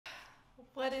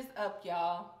What is up,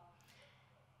 y'all?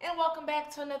 And welcome back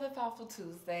to another Thoughtful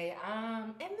Tuesday.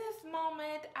 In this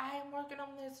moment, I am working on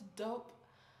this dope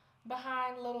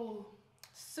behind little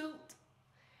suit,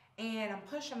 and I'm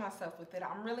pushing myself with it.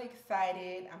 I'm really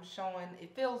excited. I'm showing it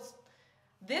feels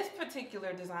this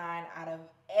particular design out of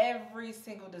every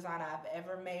single design I've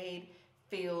ever made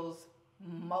feels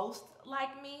most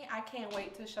like me. I can't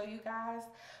wait to show you guys.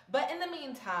 But in the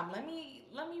meantime, let me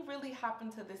really hop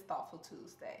into this Thoughtful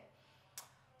Tuesday.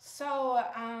 So,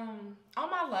 on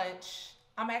my lunch,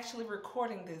 I'm actually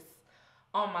recording this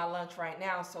on my lunch right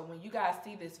now. So when you guys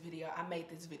see this video, I made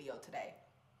this video today.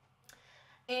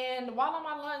 And while on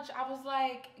my lunch, I was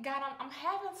like, God, I'm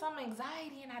having some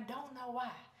anxiety and I don't know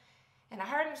why. And I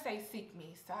heard him say, seek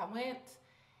me. So I went,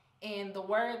 and the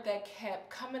word that kept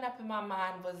coming up in my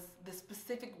mind was the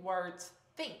specific words,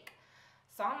 think.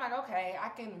 So I'm like, okay, I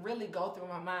can really go through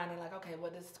my mind and like, okay,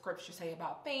 what does scripture say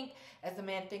about think? As a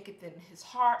man thinketh in his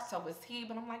heart, so is he.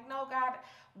 But I'm like, no, God,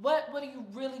 what are you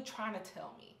really trying to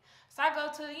tell me? So I go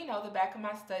to, the back of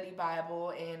my study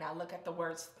Bible and I look at the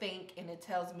words think, and it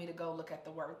tells me to go look at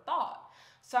the word thought.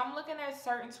 So I'm looking at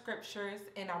certain scriptures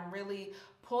and I'm really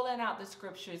pulling out the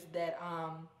scriptures that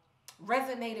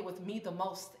resonated with me the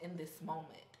most in this moment.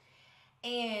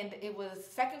 And it was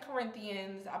 2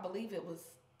 Corinthians, I believe it was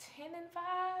 10 and 5,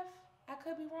 I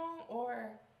could be wrong,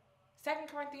 or 2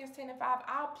 Corinthians 10 and 5.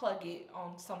 I'll plug it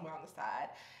on somewhere on the side.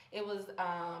 It was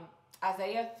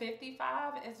Isaiah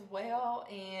 55 as well,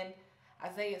 and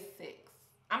Isaiah 6.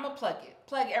 I'm gonna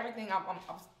plug everything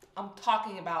I'm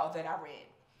talking about that I read.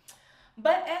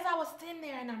 But as I was sitting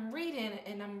there and I'm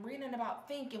reading about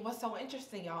thinking, what's so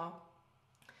interesting, y'all,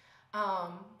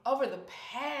 over the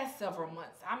past several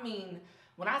months, I mean,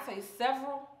 when I say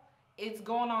several, it's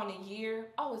going on a year.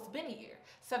 Oh, it's been a year.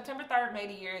 September 3rd made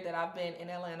a year that I've been in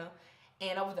Atlanta.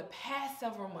 And over the past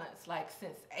several months, like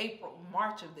since April,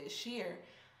 March of this year,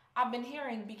 I've been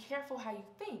hearing, be careful how you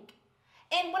think.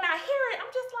 And when I hear it,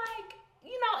 I'm just like,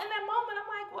 in that moment, I'm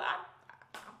like, well,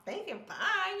 I'm thinking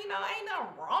fine. Ain't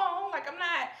nothing wrong. Like, I'm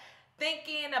not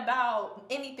thinking about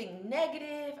anything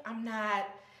negative.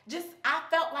 I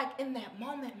felt like in that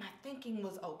moment, my thinking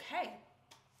was okay.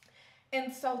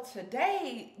 And so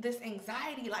today, this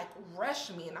anxiety like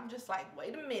rushed me, and I'm just like,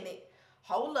 wait a minute,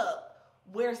 hold up,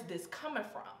 where's this coming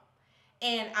from?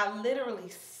 And I literally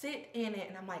sit in it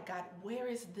and I'm like, God, where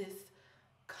is this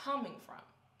coming from?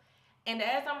 And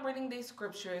as I'm reading these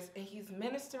scriptures and he's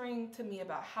ministering to me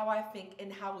about how I think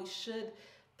and how we should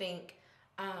think,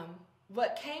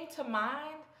 what came to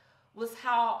mind was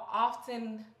how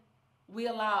often we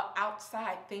allow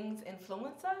outside things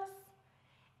influence us,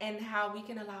 and how we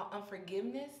can allow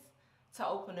unforgiveness to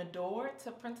open a door to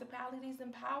principalities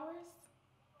and powers.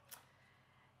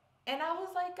 And I was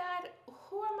like, God,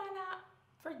 who am I not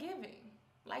forgiving?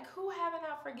 Like, who haven't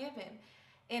I forgiven?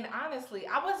 And honestly,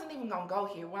 I wasn't even going to go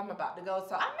here where I'm about to go.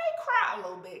 So I may cry a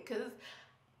little bit because,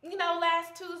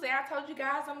 last Tuesday I told you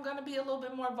guys I'm going to be a little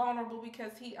bit more vulnerable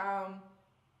because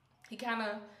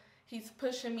he's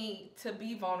pushing me to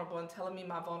be vulnerable and telling me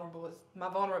my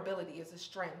vulnerability is a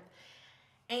strength.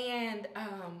 And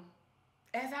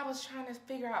as I was trying to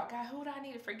figure out, God, who do I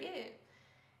need to forgive?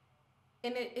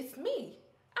 And it's me.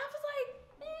 I was like,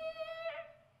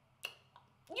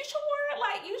 you sure?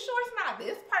 Like, you sure it's not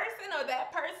this person or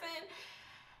that person?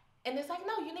 And it's like,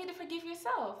 no, you need to forgive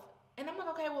yourself. And I'm like,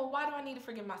 okay, well, why do I need to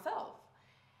forgive myself?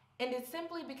 And it's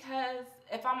simply because,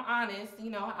 if I'm honest,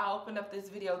 I opened up this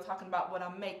video talking about what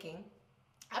I'm making.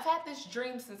 I've had this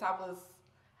dream since I was,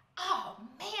 oh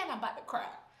man, I'm about to cry.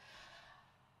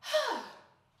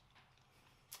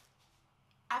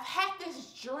 I've had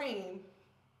this dream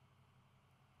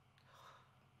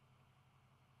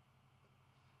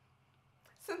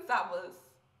since I was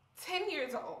 10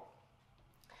 years old.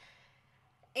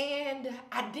 And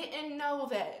I didn't know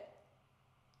that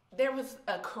there was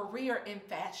a career in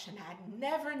fashion. I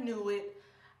never knew it.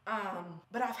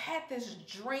 But I've had this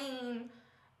dream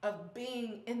of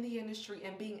being in the industry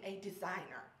and being a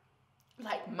designer.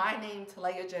 Like my name,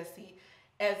 t.a.l.a.y.a,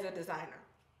 as a designer.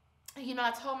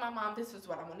 I told my mom this is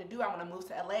what I want to do. I want to move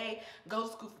to LA, go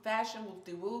to school for fashion,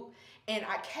 whoop-de-whoop. And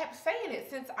I kept saying it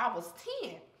since I was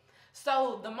 10.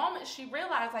 So the moment she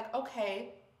realized, like,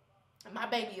 okay, my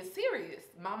baby is serious,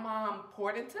 my mom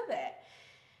poured into that.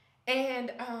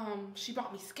 And she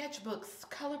bought me sketchbooks,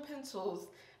 color pencils.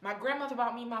 My grandmother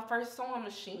bought me my first sewing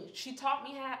machine. She taught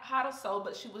me how to sew,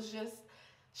 but she was just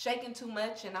shaking too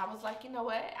much. And I was like, you know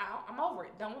what? I'm over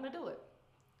it. Don't want to do it.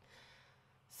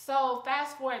 So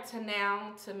fast forward to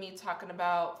now, to me talking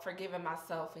about forgiving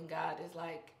myself, and God is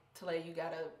like, you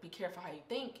gotta be careful how you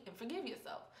think and forgive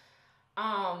yourself.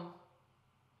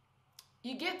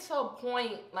 You get to a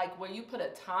point like where you put a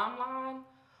timeline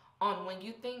on when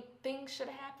you think things should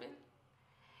happen,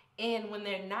 and when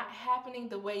they're not happening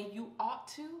the way you ought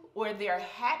to, or they're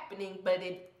happening but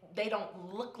they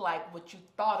don't look like what you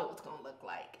thought it was going to look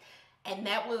like. And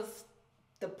that was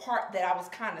the part that I was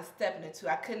kind of stepping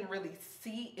into. I couldn't really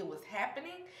see it was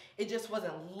happening. It just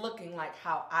wasn't looking like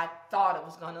how I thought it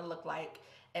was going to look like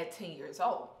at 10 years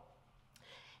old.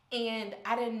 And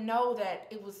I didn't know that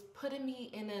it was putting me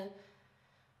in a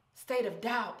state of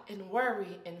doubt and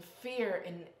worry and fear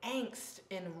and angst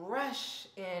and rush.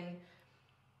 And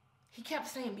he kept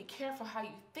saying, be careful how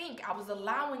you think. I was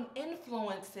allowing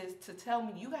influences to tell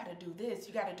me, you got to do this,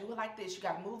 you got to do it like this, you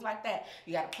got to move like that,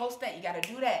 you got to post that, you got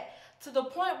to do that. To the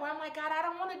point where I'm like, God, I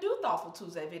don't want to do Thoughtful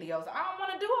Tuesday videos. I don't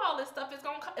want to do all this stuff.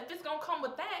 If it's gonna come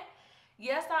with that.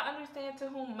 Yes, I understand to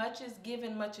whom much is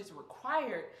given, much is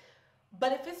required.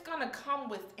 But if it's gonna come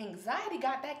with anxiety,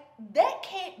 God, that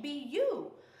can't be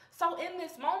you. So in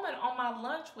this moment on my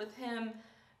lunch with him,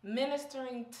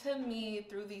 ministering to me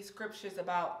through these scriptures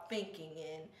about thinking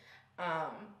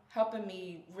and helping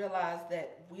me realize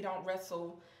that we don't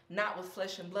wrestle not with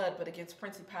flesh and blood, but against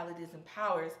principalities and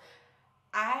powers,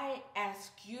 I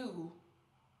ask you,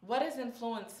 what is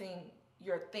influencing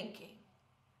your thinking?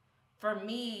 For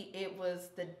me, it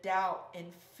was the doubt and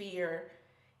fear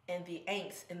and the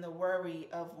angst and the worry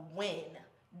of when,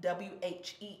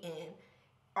 W-H-E-N,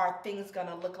 are things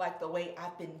gonna look like the way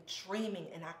I've been dreaming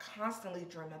and I constantly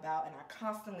dream about and I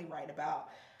constantly write about.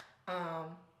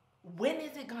 When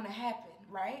is it gonna happen,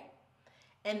 right?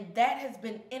 And that has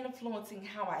been influencing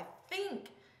how I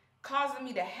think, causing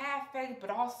me to have faith, but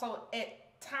also at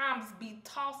times be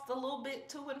tossed a little bit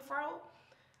to and fro.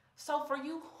 So for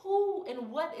you, who and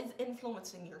what is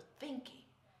influencing your thinking?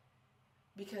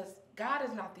 Because God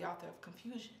is not the author of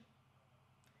confusion.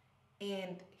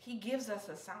 And he gives us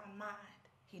a sound mind.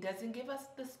 He doesn't give us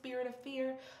the spirit of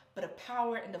fear, but of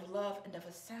power and of love and of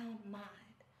a sound mind.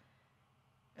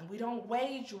 And we don't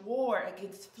wage war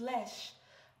against flesh,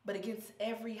 but against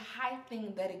every high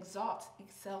thing that exalts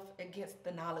itself against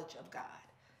the knowledge of God.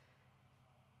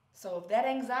 So if that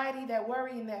anxiety, that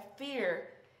worry, and that fear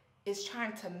is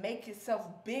trying to make itself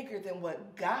bigger than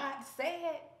what God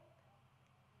said,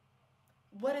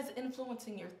 what is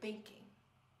influencing your thinking?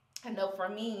 I know for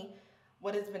me,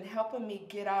 what has been helping me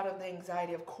get out of the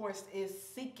anxiety, of course, is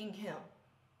seeking him.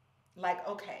 Like,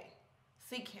 okay,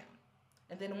 seek him.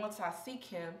 And then once I seek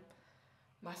him,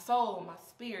 my soul, my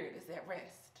spirit is at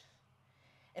rest.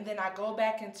 And then I go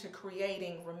back into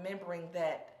creating, remembering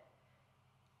that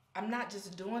I'm not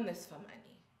just doing this for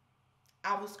money.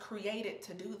 I was created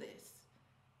to do this.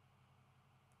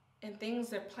 And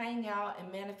things are playing out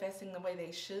and manifesting the way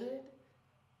they should.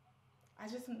 I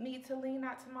just need to lean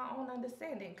out to my own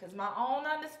understanding, because my own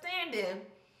understanding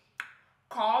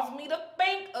caused me to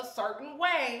think a certain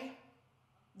way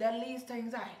that leads to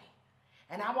anxiety.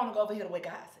 And I want to go over here the way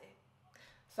God said.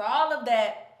 So all of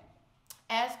that,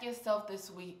 ask yourself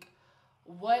this week,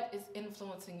 what is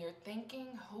influencing your thinking?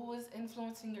 Who is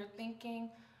influencing your thinking?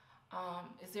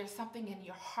 Is there something in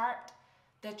your heart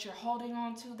that you're holding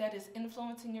on to that is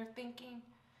influencing your thinking?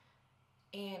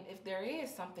 And if there is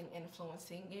something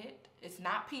influencing it, it's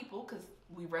not people, because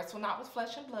we wrestle not with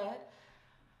flesh and blood.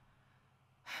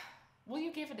 Will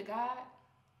you give it to God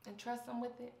and trust him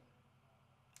with it?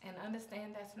 And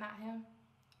understand that's not him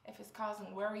if it's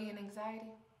causing worry and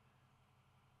anxiety?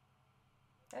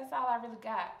 That's all I really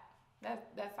got.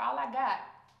 That's all I got.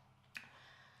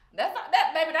 That's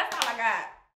all I got.